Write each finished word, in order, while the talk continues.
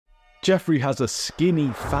Jeffrey has a skinny,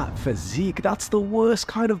 fat physique. That's the worst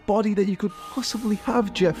kind of body that you could possibly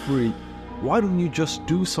have, Jeffrey. Why don't you just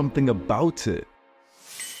do something about it?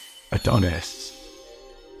 Adonis.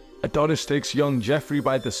 Adonis takes young Jeffrey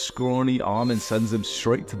by the scrawny arm and sends him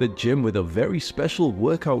straight to the gym with a very special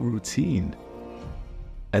workout routine.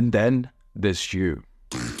 And then there's you.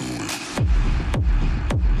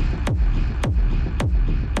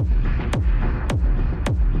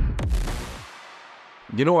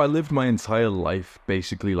 You know, I lived my entire life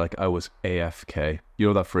basically like I was AFK. You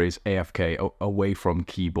know that phrase, AFK, away from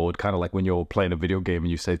keyboard, kind of like when you're playing a video game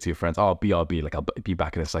and you say to your friends, oh, BRB, like I'll be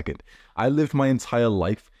back in a second. I lived my entire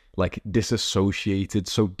life like disassociated,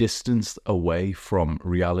 so distanced away from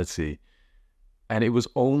reality. And it was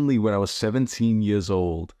only when I was 17 years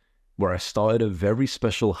old where I started a very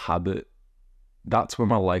special habit. That's when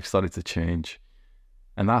my life started to change.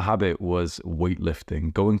 And that habit was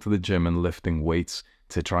weightlifting, going to the gym and lifting weights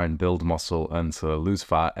to try and build muscle and to lose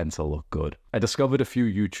fat and to look good. I discovered a few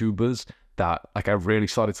YouTubers that like I really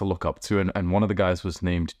started to look up to, and one of the guys was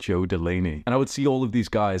named Joe Delaney. And I would see all of these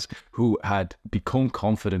guys who had become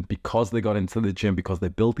confident because they got into the gym, because they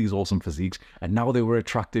built these awesome physiques, and now they were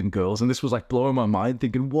attracting girls. And this was like blowing my mind,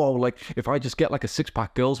 thinking, whoa, like if I just get like a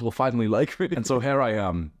six-pack, girls will finally like me. And so here I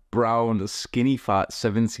am, brown, skinny, fat,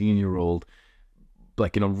 17-year-old,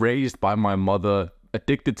 like, you know, raised by my mother,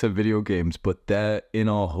 addicted to video games, but they're in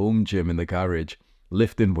our home gym in the garage,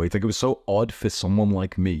 lifting weights. Like, it was so odd for someone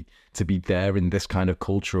like me to be there in this kind of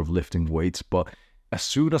culture of lifting weights. But as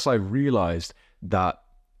soon as I realized that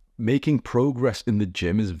making progress in the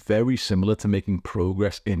gym is very similar to making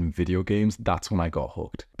progress in video games, that's when I got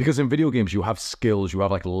hooked. Because in video games, you have skills, you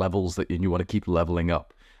have like levels that you want to keep leveling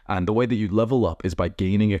up. And the way that you level up is by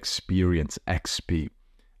gaining experience, XP.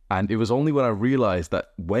 And it was only when I realized that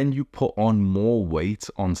when you put on more weight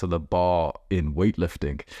onto the bar in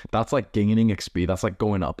weightlifting, that's like gaining XP, that's like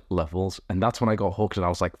going up levels. And that's when I got hooked, and I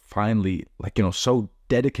was like finally, like, you know, so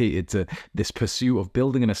dedicated to this pursuit of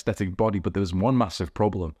building an aesthetic body. But there was one massive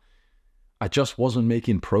problem. I just wasn't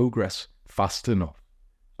making progress fast enough.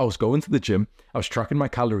 I was going to the gym, I was tracking my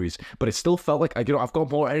calories, but it still felt like, you know, I've got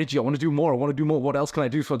more energy, I want to do more, what else can I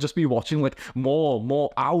do? So I'll just be watching like more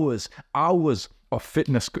hours of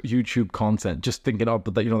fitness YouTube content, just thinking, oh,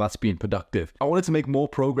 but that, you know, that's being productive. I wanted to make more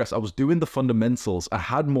progress. I was doing the fundamentals. I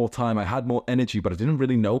had more time, I had more energy, but I didn't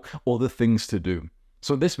really know other things to do.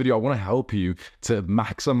 So in this video, I want to help you to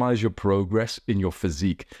maximize your progress in your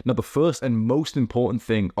physique. Now, the first and most important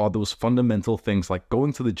thing are those fundamental things like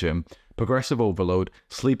going to the gym, progressive overload,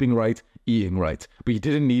 sleeping right, eating right. But you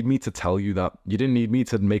didn't need me to tell you that. You didn't need me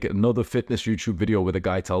to make another fitness YouTube video where the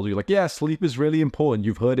guy tells you like, yeah, sleep is really important.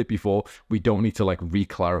 You've heard it before. We don't need to like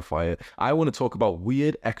re-clarify it. I want to talk about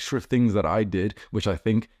weird extra things that I did, which I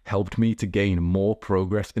think helped me to gain more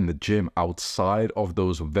progress in the gym outside of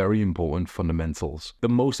those very important fundamentals. The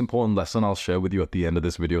most important lesson I'll share with you at the end of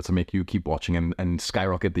this video to make you keep watching and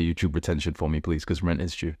skyrocket the YouTube retention for me, please, because rent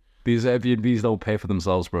is due. These Airbnbs don't pay for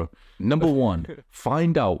themselves, bro. Number one,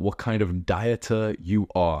 find out what kind of dieter you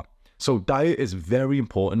are. So diet is very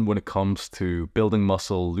important when it comes to building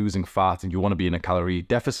muscle, losing fat, and you want to be in a calorie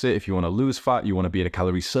deficit. If you want to lose fat, you want to be in a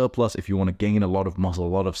calorie surplus. If you want to gain a lot of muscle, a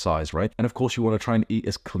lot of size, right? And of course, you want to try and eat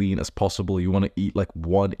as clean as possible. You want to eat like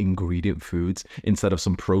one ingredient foods instead of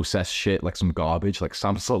some processed shit, like some garbage, like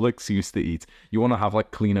Sam Sulek used to eat. You want to have like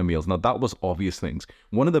cleaner meals. Now, that was obvious things.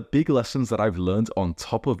 One of the big lessons that I've learned on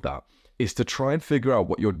top of that is to try and figure out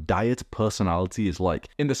what your diet personality is like,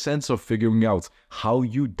 in the sense of figuring out how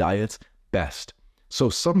you diet best.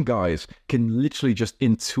 So some guys can literally just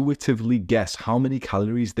intuitively guess how many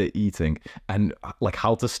calories they're eating and like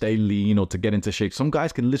how to stay lean or to get into shape. Some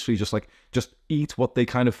guys can literally just eat what they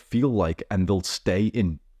kind of feel like, and they'll stay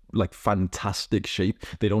in like fantastic shape.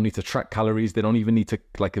 They don't need to track calories. They don't even need to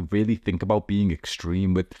like really think about being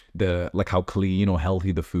extreme with the like how clean or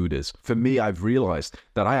healthy the food is. For me, I've realized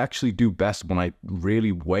that I actually do best when I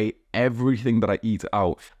really weigh everything that I eat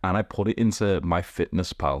out and I put it into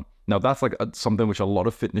MyFitnessPal. Now, that's like something which a lot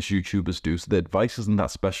of fitness YouTubers do, so the advice isn't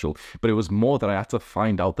that special, but it was more that I had to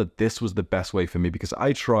find out that this was the best way for me, because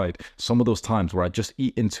I tried some of those times where I just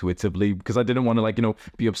eat intuitively because I didn't want to, like, you know,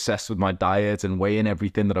 be obsessed with my diet and weigh in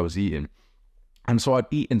everything that I was eating. And so I'd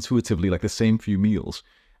eat intuitively, like the same few meals.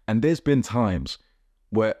 And there's been times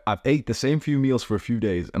where I've ate the same few meals for a few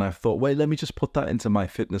days and I've thought, wait, let me just put that into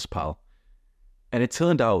MyFitnessPal. And it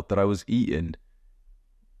turned out that I was eating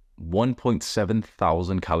 1.7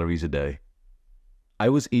 thousand calories a day. I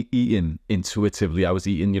was eating intuitively. I was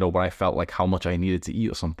eating, you know, when I felt like how much I needed to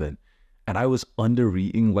eat or something. and I was under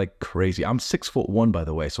eating like crazy. I'm 6'1", by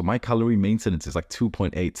the way, so my calorie maintenance is like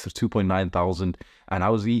 2.8 to 2.9 thousand, and I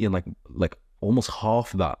was eating like almost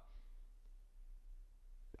half that.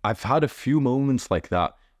 I've had a few moments like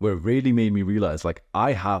that where it really made me realize, like,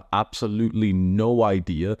 I have absolutely no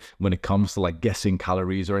idea when it comes to like guessing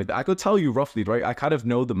calories or anything. I could tell you roughly, right? I kind of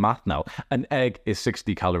know the math now. An egg is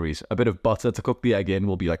 60 calories. A bit of butter to cook the egg in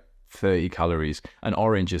will be like 30 calories. An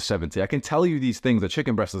orange is 70. I can tell you these things. A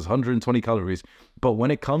chicken breast is 120 calories. But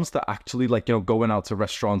when it comes to actually like, you know, going out to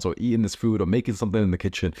restaurants or eating this food or making something in the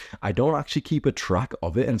kitchen, I don't actually keep a track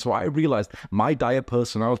of it. And so I realized my diet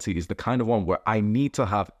personality is the kind of one where I need to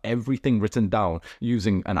have everything written down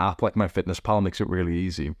using an app like MyFitnessPal. Makes it really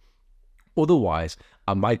easy. Otherwise,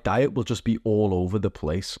 my diet will just be all over the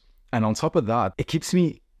place. And on top of that, it keeps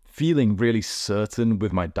me feeling really certain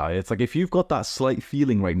with my diet. Like if you've got that slight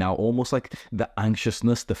feeling right now, almost like the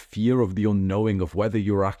anxiousness, the fear of the unknowing of whether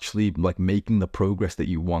you're actually like making the progress that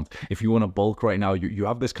you want. If you want to bulk right now, you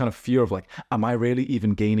have this kind of fear of like, am I really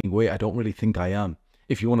even gaining weight? I don't really think I am.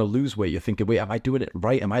 If you want to lose weight, you're thinking, wait, am I doing it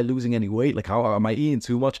right? Am I losing any weight? Like, how am I eating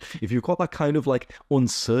too much? If you've got that kind of like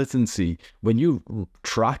uncertainty, when you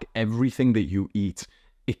track everything that you eat,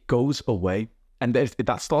 it goes away. And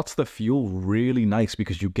that starts to feel really nice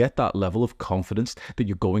because you get that level of confidence that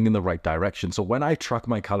you're going in the right direction. So when I track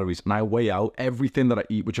my calories and I weigh out everything that I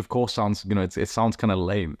eat, which of course sounds, you know, it sounds kind of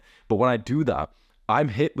lame, but when I do that, I'm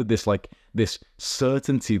hit with this like this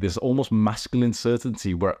certainty, this almost masculine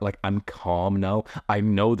certainty where like I'm calm now. I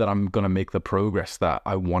know that I'm gonna make the progress that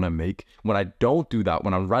I want to make. When I don't do that,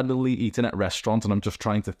 when I'm randomly eating at restaurants and I'm just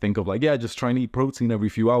trying to think of like, yeah, just trying to eat protein every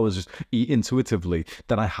few hours, just eat intuitively,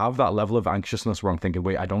 then I have that level of anxiousness where I'm thinking,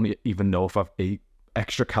 wait, I don't even know if I've ate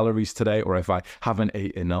extra calories today or if I haven't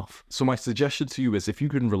ate enough. So my suggestion to you is if you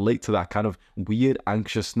can relate to that kind of weird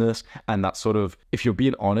anxiousness and that sort of, if you're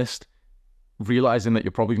being honest, realizing that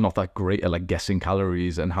you're probably not that great at like guessing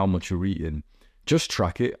calories and how much you're eating, just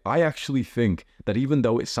track it. I actually think that even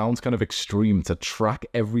though it sounds kind of extreme to track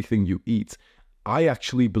everything you eat, I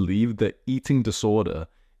actually believe that eating disorder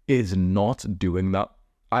is not doing that.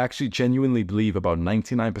 I actually genuinely believe about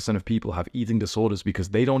 99% of people have eating disorders because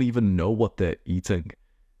they don't even know what they're eating.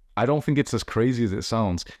 I don't think it's as crazy as it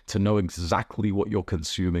sounds to know exactly what you're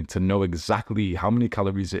consuming, to know exactly how many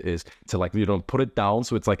calories it is, to like, you know, put it down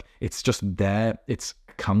so it's like, it's just there, it's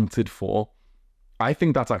accounted for. I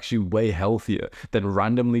think that's actually way healthier than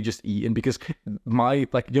randomly just eating because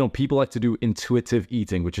people like to do intuitive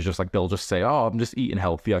eating, which is just like, they'll just say, oh, I'm just eating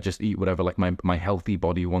healthy. I just eat whatever like my healthy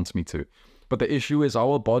body wants me to. But the issue is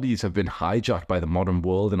our bodies have been hijacked by the modern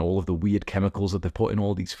world and all of the weird chemicals that they've put in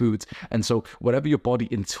all these foods. And so whatever your body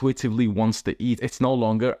intuitively wants to eat, it's no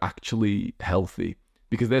longer actually healthy.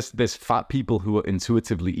 Because there's fat people who are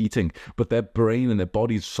intuitively eating, but their brain and their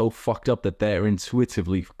body is so fucked up that they're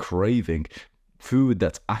intuitively craving food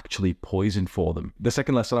that's actually poison for them. The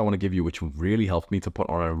second lesson I want to give you, which really helped me to put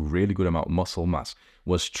on a really good amount of muscle mass,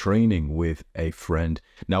 was training with a friend.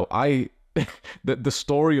 Now, the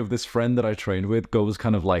story of this friend that I trained with goes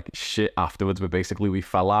kind of like shit afterwards, but basically we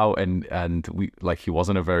fell out and we like he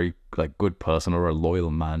wasn't a very like good person or a loyal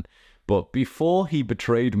man. But before he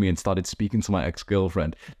betrayed me and started speaking to my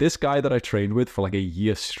ex-girlfriend, this guy that I trained with for like a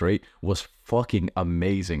year straight was fucking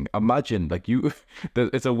amazing. Imagine, like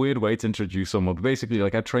it's a weird way to introduce someone, but basically,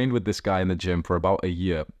 like I trained with this guy in the gym for about a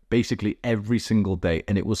year, basically every single day,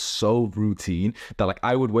 and it was so routine that like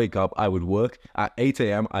I would wake up, I would work at 8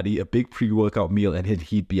 a.m, I'd eat a big pre-workout meal, and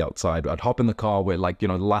he'd be outside. I'd hop in the car, we're like, you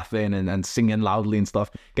know, laughing and singing loudly and stuff,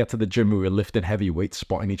 get to the gym, we were lifting heavy weights,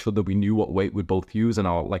 spotting each other, we knew what weight we'd both use, and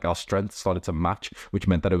our strength started to match, which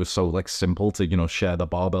meant that it was so like simple to, you know, share the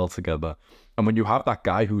barbell together. And when you have that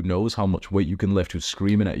guy who knows how much weight you can lift, who's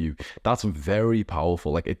screaming at you, that's very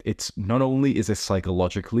powerful. Like it's not only is it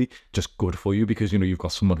psychologically just good for you because, you know, you've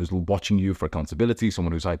got someone who's watching you for accountability,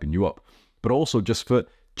 someone who's hyping you up, but also just for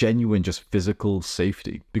genuine, just physical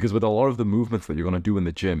safety. Because with a lot of the movements that you're going to do in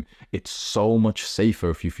the gym, it's so much safer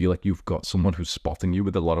if you feel like you've got someone who's spotting you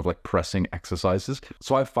with a lot of like pressing exercises.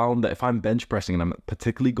 So I found that if I'm bench pressing and I'm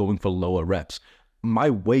particularly going for lower reps,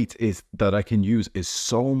 my weight is that I can use is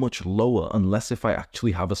so much lower unless if I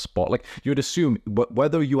actually have a spot. Like you'd assume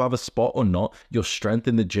whether you have a spot or not, your strength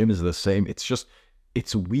in the gym is the same.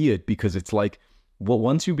 It's weird because it's like, well,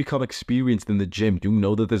 once you become experienced in the gym, you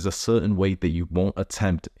know that there's a certain weight that you won't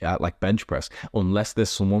attempt at like bench press unless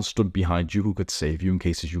there's someone stood behind you who could save you in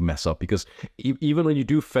cases you mess up. Because even when you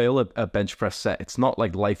do fail a bench press set, it's not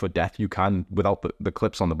like life or death. You can, without the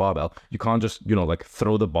clips on the barbell, you can't just, you know, like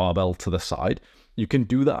throw the barbell to the side. You can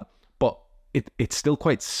do that, but it's still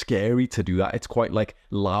quite scary to do that. It's quite like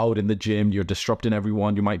loud in the gym. You're disrupting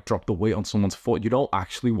everyone. You might drop the weight on someone's foot. You don't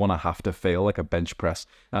actually want to have to fail like a bench press,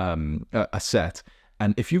 a set.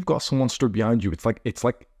 And if you've got someone stood behind you, it's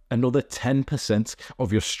like another 10%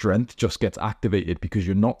 of your strength just gets activated because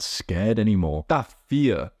you're not scared anymore. That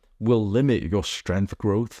fear will limit your strength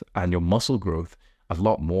growth and your muscle growth a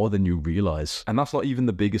lot more than you realize. And that's not even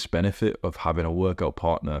the biggest benefit of having a workout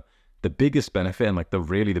partner. The biggest benefit, and like the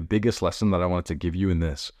biggest lesson that I wanted to give you in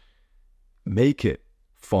this, make it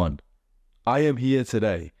fun. I am here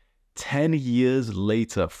today, 10 years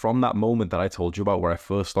later from that moment that I told you about where I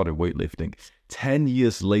first started weightlifting, 10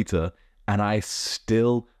 years later, and I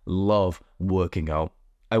still love working out.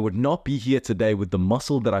 I would not be here today with the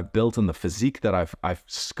muscle that I've built and the physique that I've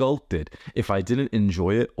sculpted if I didn't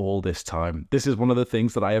enjoy it all this time. This is one of the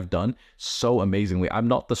things that I have done so amazingly. I'm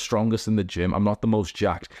not the strongest in the gym. I'm not the most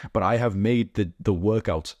jacked, but I have made the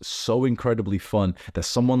workouts so incredibly fun that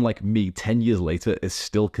someone like me 10 years later is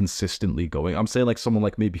still consistently going. I'm saying like someone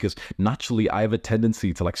like me because naturally I have a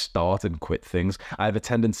tendency to like start and quit things. I have a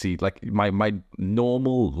tendency, like my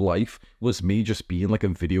normal life was me just being like a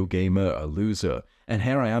video gamer, a loser. And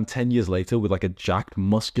here I am 10 years later with like a jacked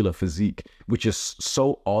muscular physique, which is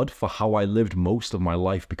so odd for how I lived most of my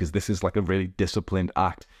life because this is like a really disciplined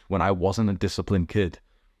act when I wasn't a disciplined kid.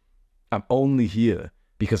 I'm only here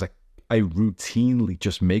because I routinely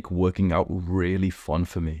just make working out really fun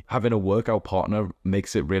for me. Having a workout partner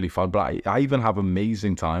makes it really fun, but I even have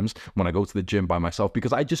amazing times when I go to the gym by myself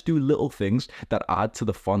because I just do little things that add to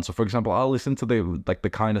the fun. So for example, I'll listen to the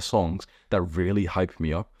kind of songs that really hype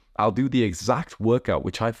me up. I'll do the exact workout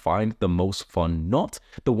which I find the most fun, not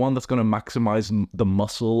the one that's going to maximize the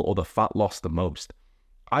muscle or the fat loss the most.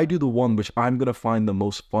 I do the one which I'm going to find the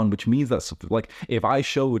most fun, which means that like if I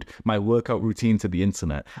showed my workout routine to the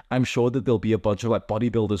internet, I'm sure that there'll be a bunch of like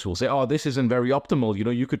bodybuilders who will say, oh, this isn't very optimal. You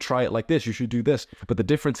know, you could try it like this. You should do this. But the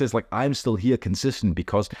difference is like I'm still here consistent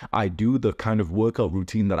because I do the kind of workout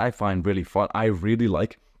routine that I find really fun. I really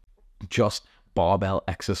like just barbell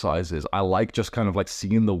exercises. I like just kind of like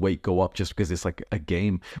seeing the weight go up just because it's like a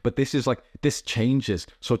game. But this is like, this changes.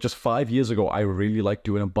 So just 5 years ago, I really liked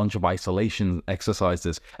doing a bunch of isolation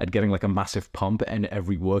exercises and getting like a massive pump in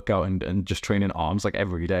every workout and just training arms like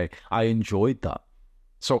every day. I enjoyed that.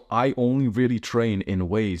 So I only really train in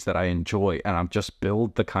ways that I enjoy, and I'm just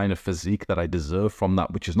build the kind of physique that I deserve from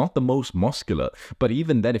that, which is not the most muscular. But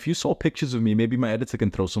even then, if you saw pictures of me, maybe my editor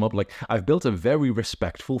can throw some up, like I've built a very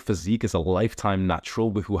respectful physique as a lifetime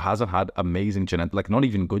natural who hasn't had amazing genetics, like not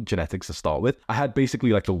even good genetics to start with. I had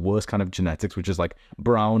basically like the worst kind of genetics, which is like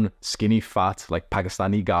brown, skinny, fat, like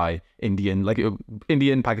Pakistani guy, Indian, like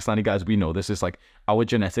Indian, Pakistani guys, we know this is like our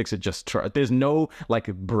genetics are just, there's no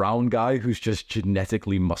like brown guy who's just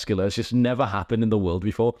genetically muscular. It's just never happened in the world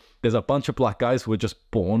before. There's a bunch of black guys who are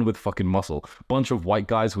just born with fucking muscle. Bunch of white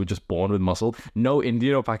guys who are just born with muscle. No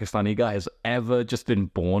Indian or Pakistani guy has ever just been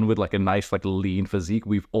born with like a nice like lean physique.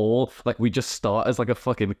 We've all like, we just start as like a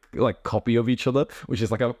fucking like copy of each other, which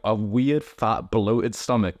is like a weird fat bloated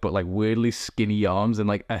stomach, but like weirdly skinny arms and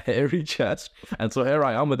like a hairy chest. And so here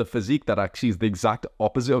I am with a physique that actually is the exact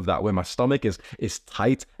opposite of that, where my stomach is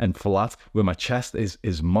tight and flat, where my chest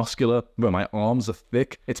is muscular, where my arms are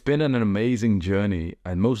thick. It's been an amazing journey,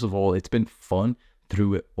 and most of all, it's been fun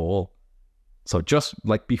through it all. So just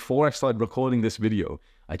like before I started recording this video,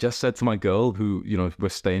 I just said to my girl who, you know, we're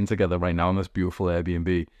staying together right now in this beautiful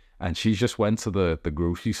Airbnb, and she just went to the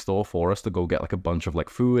grocery store for us to go get like a bunch of like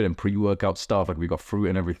food and pre-workout stuff. Like we got fruit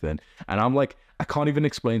and everything. And I'm like, I can't even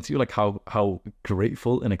explain to you like how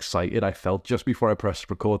grateful and excited I felt just before I pressed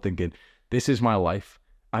record, thinking, this is my life.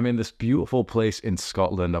 I'm in this beautiful place in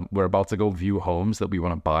Scotland. We're about to go view homes that we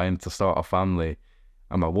want to buy and to start a family.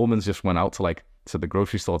 And my woman's just went out to the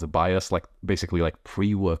grocery store to buy us like basically like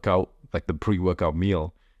pre-workout, like the pre-workout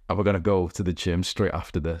meal. And we're going to go to the gym straight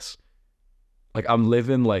after this. Like I'm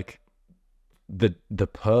living like the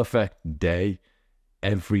perfect day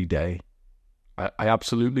every day. I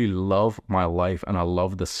absolutely love my life, and I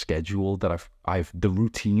love the schedule that the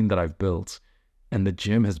routine that I've built. And the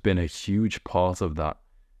gym has been a huge part of that.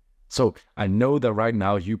 So I know that right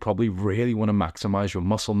now you probably really want to maximize your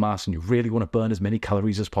muscle mass and you really want to burn as many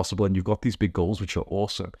calories as possible, and you've got these big goals, which are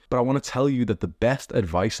awesome. But I want to tell you that the best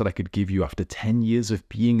advice that I could give you after 10 years of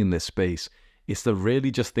being in this space is to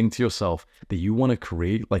really just think to yourself that you want to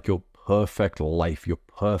create like your perfect life, your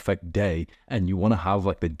perfect day, and you want to have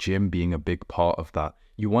like the gym being a big part of that.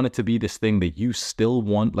 You want it to be this thing that you still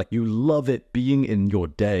want, like you love it being in your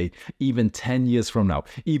day, even 10 years from now,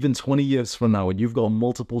 even 20 years from now, and you've got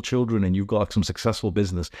multiple children and you've got like some successful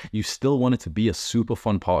business, you still want it to be a super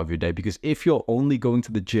fun part of your day. Because if you're only going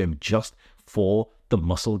to the gym just for the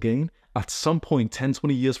muscle gain. At some point, 10,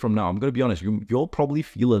 20 years from now, I'm going to be honest, you'll probably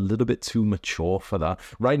feel a little bit too mature for that.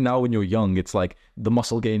 Right now, when you're young, it's like the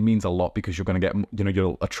muscle gain means a lot because you're going to get,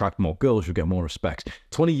 you'll attract more girls, you'll get more respect.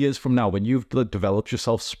 20 years from now, when you've developed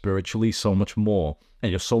yourself spiritually so much more,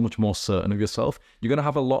 and you're so much more certain of yourself, you're going to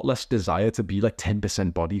have a lot less desire to be like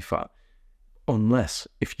 10% body fat. Unless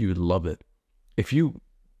if you love it. If you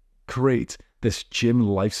create this gym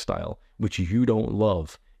lifestyle, which you don't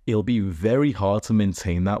love, it'll be very hard to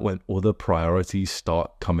maintain that when other priorities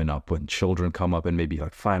start coming up, when children come up and maybe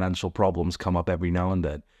like financial problems come up every now and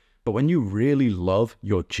then. But when you really love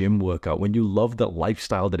your gym workout, when you love the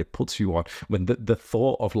lifestyle that it puts you on, when the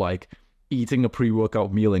thought of like eating a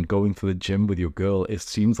pre-workout meal and going to the gym with your girl, it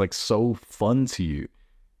seems like so fun to you,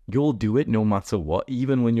 you'll do it no matter what,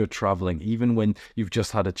 even when you're traveling, even when you've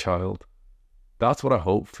just had a child. That's what I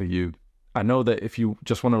hope for you. I know that if you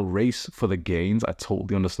just want to race for the gains, I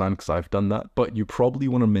totally understand because I've done that, but you probably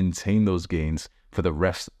want to maintain those gains for the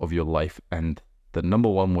rest of your life. And the number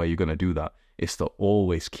one way you're going to do that is to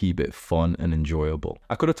always keep it fun and enjoyable.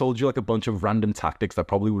 I could have told you like a bunch of random tactics that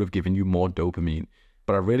probably would have given you more dopamine,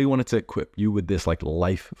 but I really wanted to equip you with this like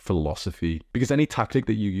life philosophy, because any tactic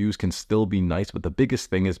that you use can still be nice, but the biggest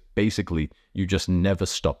thing is basically you just never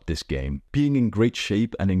stop this game. Being in great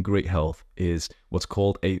shape and in great health is what's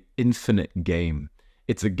called an infinite game.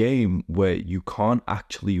 It's a game where you can't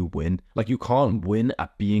actually win. Like you can't win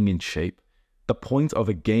at being in shape. The point of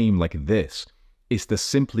a game like this is to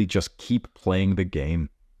simply just keep playing the game.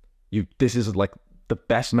 This is like the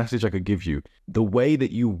best message I could give you. The way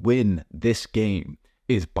that you win this game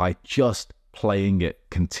is by just playing it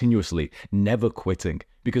continuously, never quitting.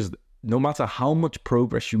 Because no matter how much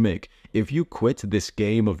progress you make, if you quit this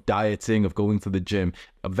game of dieting, of going to the gym,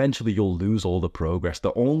 eventually you'll lose all the progress.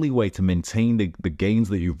 The only way to maintain the gains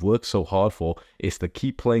that you've worked so hard for is to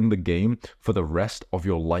keep playing the game for the rest of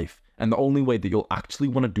your life. And the only way that you'll actually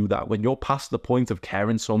want to do that when you're past the point of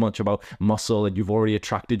caring so much about muscle and you've already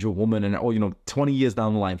attracted your woman and, 20 years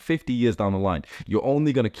down the line, 50 years down the line, you're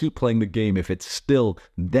only going to keep playing the game if it's still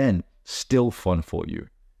fun for you.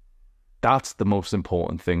 That's the most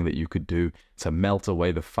important thing that you could do to melt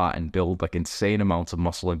away the fat and build like insane amounts of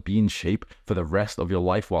muscle and be in shape for the rest of your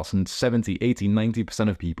life, whilst 70, 80, 90%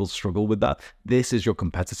 of people struggle with that. This is your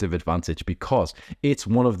competitive advantage because it's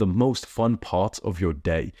one of the most fun parts of your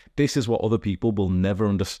day. This is what other people will never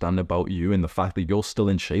understand about you, and the fact that you're still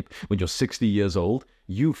in shape when you're 60 years old.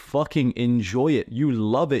 You fucking enjoy it. You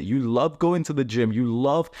love it. You love going to the gym. You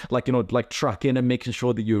love like tracking and making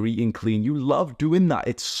sure that you're eating clean. You love doing that.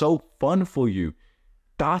 It's so fun for you.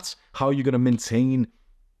 That's how you're going to maintain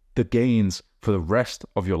the gains for the rest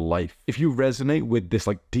of your life. If you resonate with this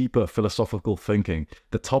like deeper philosophical thinking,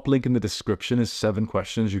 the top link in the description is 7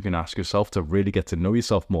 questions you can ask yourself to really get to know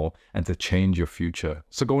yourself more and to change your future.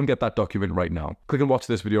 So go and get that document right now. Click and watch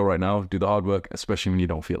this video right now. Do the hard work, especially when you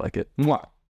don't feel like it. Mwah.